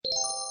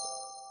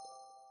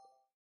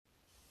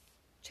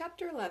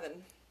Chapter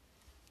 11.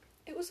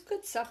 It was a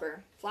good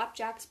supper,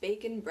 flapjacks,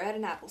 bacon, bread,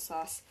 and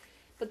applesauce,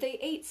 but they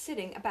ate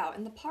sitting about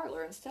in the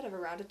parlor instead of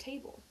around a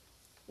table.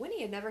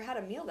 Winnie had never had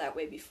a meal that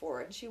way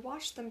before, and she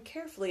watched them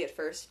carefully at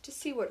first to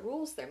see what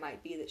rules there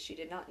might be that she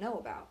did not know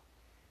about.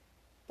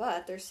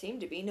 But there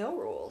seemed to be no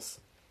rules.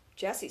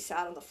 Jessie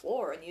sat on the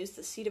floor and used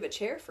the seat of a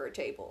chair for a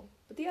table,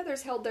 but the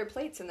others held their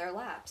plates in their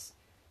laps.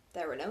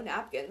 There were no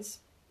napkins.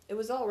 It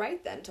was all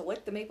right, then, to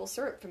lick the maple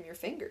syrup from your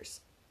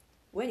fingers.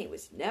 Winnie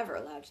was never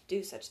allowed to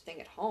do such a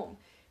thing at home,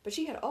 but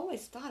she had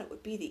always thought it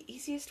would be the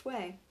easiest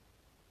way.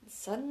 And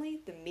suddenly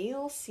the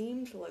meal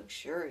seemed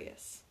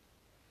luxurious.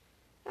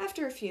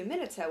 After a few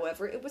minutes,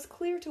 however, it was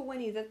clear to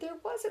Winnie that there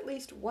was at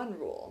least one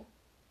rule.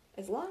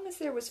 As long as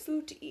there was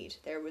food to eat,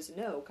 there was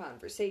no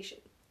conversation.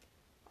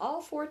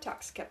 All four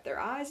Tucks kept their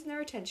eyes and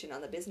their attention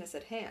on the business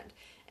at hand,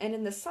 and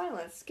in the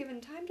silence given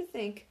time to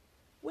think,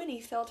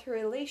 Winnie felt her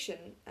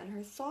elation and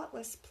her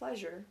thoughtless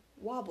pleasure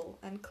wobble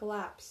and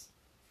collapse.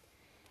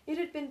 It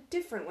had been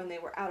different when they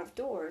were out of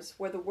doors,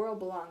 where the world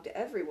belonged to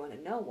everyone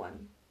and no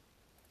one.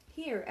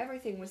 Here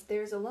everything was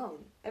theirs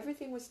alone,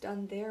 everything was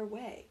done their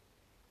way.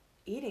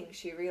 Eating,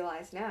 she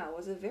realized now,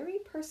 was a very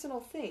personal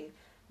thing,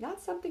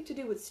 not something to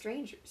do with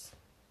strangers.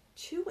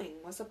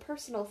 Chewing was a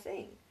personal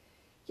thing,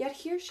 yet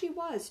here she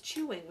was,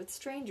 chewing with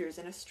strangers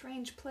in a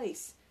strange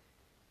place.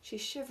 She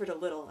shivered a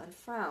little and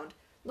frowned,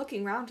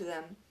 looking round to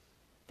them.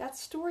 That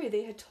story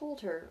they had told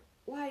her,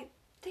 why,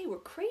 they were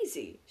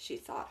crazy, she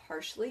thought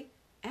harshly.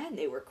 And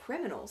they were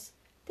criminals.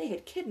 They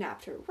had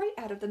kidnapped her right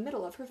out of the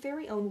middle of her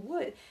very own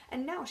wood,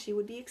 and now she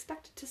would be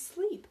expected to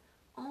sleep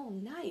all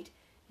night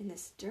in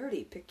this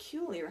dirty,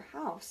 peculiar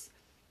house.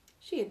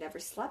 She had never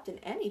slept in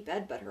any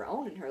bed but her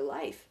own in her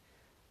life.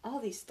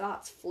 All these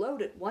thoughts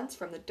flowed at once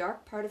from the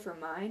dark part of her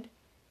mind.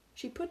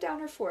 She put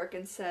down her fork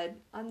and said,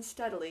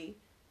 unsteadily,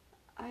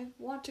 "I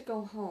want to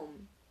go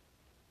home."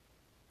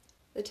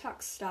 The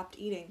Tucks stopped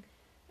eating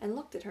and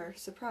looked at her,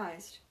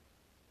 surprised.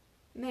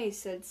 May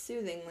said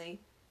soothingly,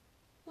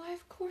 "Why,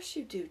 of course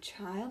you do,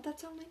 child.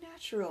 That's only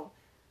natural.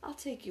 I'll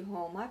take you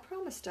home. I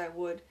promised I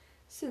would.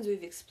 Soon's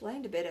we've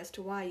explained a bit as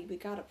to why we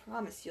got a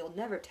promise you'll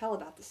never tell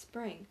about the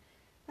spring.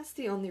 That's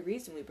the only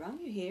reason we brung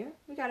you here.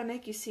 We gotta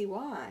make you see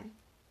why."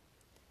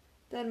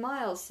 Then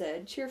Miles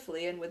said,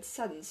 cheerfully and with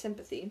sudden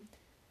sympathy,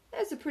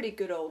 "There's a pretty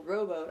good old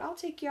rowboat. I'll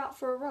take you out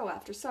for a row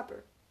after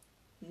supper."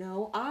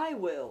 "No, I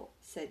will,"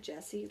 said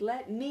Jessie.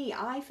 "Let me.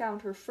 I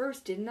found her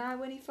first, didn't I,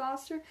 Winnie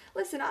Foster?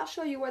 Listen, I'll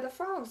show you where the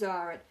frogs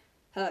are and—"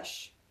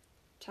 "Hush,"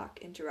 Tuck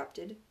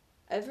interrupted.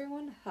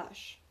 "Everyone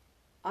hush.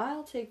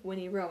 I'll take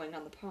Winnie rowing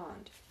on the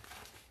pond.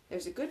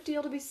 There's a good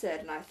deal to be said,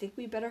 and I think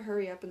we better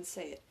hurry up and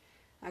say it.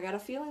 I got a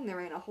feeling there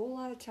ain't a whole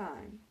lot of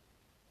time."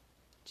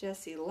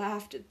 Jessie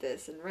laughed at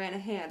this and ran a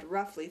hand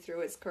roughly through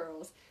his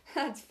curls.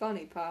 "That's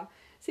funny, Pa.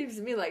 Seems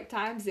to me like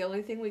time's the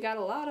only thing we got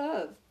a lot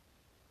of."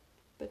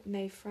 But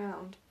May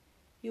frowned.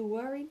 "You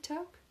worried,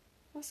 Tuck?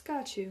 What's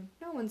got you?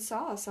 No one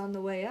saw us on the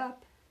way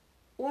up."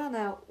 "Well,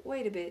 now,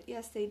 wait a bit.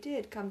 Yes, they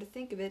did, come to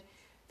think of it.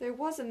 There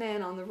was a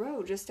man on the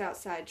road just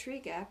outside Tree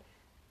Gap,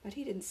 but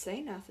he didn't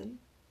say nothing."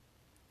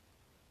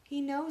 "He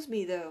knows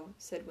me, though,"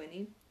 said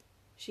Winnie.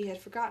 She had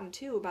forgotten,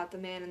 too, about the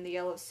man in the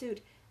yellow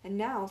suit, and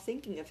now,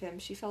 thinking of him,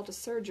 she felt a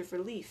surge of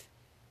relief.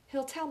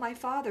 "He'll tell my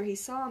father he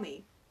saw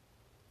me."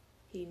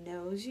 "He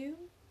knows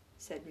you?"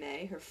 said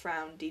May, her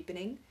frown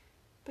deepening.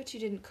 "But you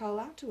didn't call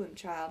out to him,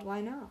 child. Why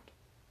not?"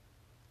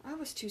 "I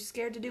was too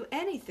scared to do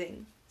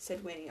anything,"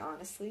 said Winnie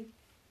honestly.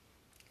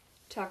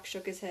 Tuck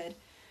shook his head.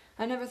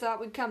 "I never thought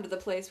we'd come to the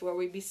place where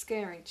we'd be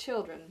scaring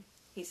children,"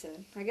 he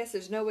said. "I guess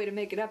there's no way to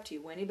make it up to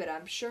you, Winnie, but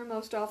I'm sure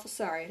most awful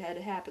sorry it had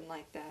to happen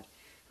like that.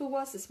 Who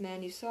was this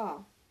man you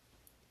saw?"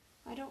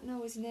 "I don't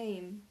know his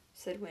name,"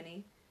 said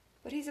Winnie,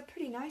 "but he's a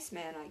pretty nice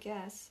man, I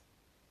guess."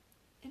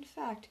 In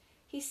fact,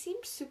 he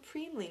seemed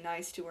supremely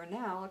nice to her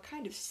now, a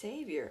kind of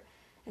savior,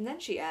 and then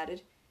she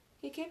added,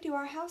 "He came to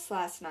our house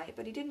last night,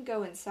 but he didn't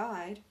go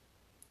inside."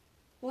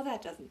 "Well,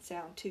 that doesn't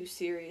sound too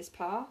serious,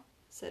 Pa,"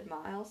 said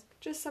Miles.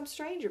 "Just some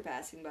stranger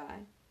passing by."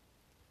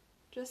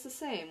 "Just the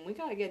same, we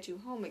gotta get you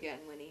home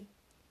again, Winnie,"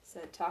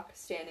 said Tuck,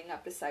 standing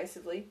up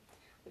decisively.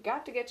 "We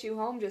got to get you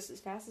home just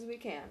as fast as we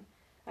can.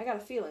 I got a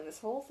feeling this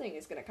whole thing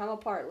is gonna come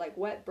apart like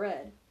wet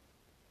bread.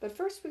 But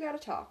first we gotta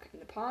talk,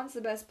 and the pond's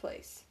the best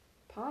place.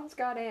 Pond's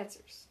got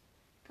answers.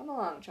 Come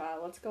along,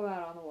 child, let's go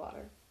out on the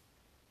water."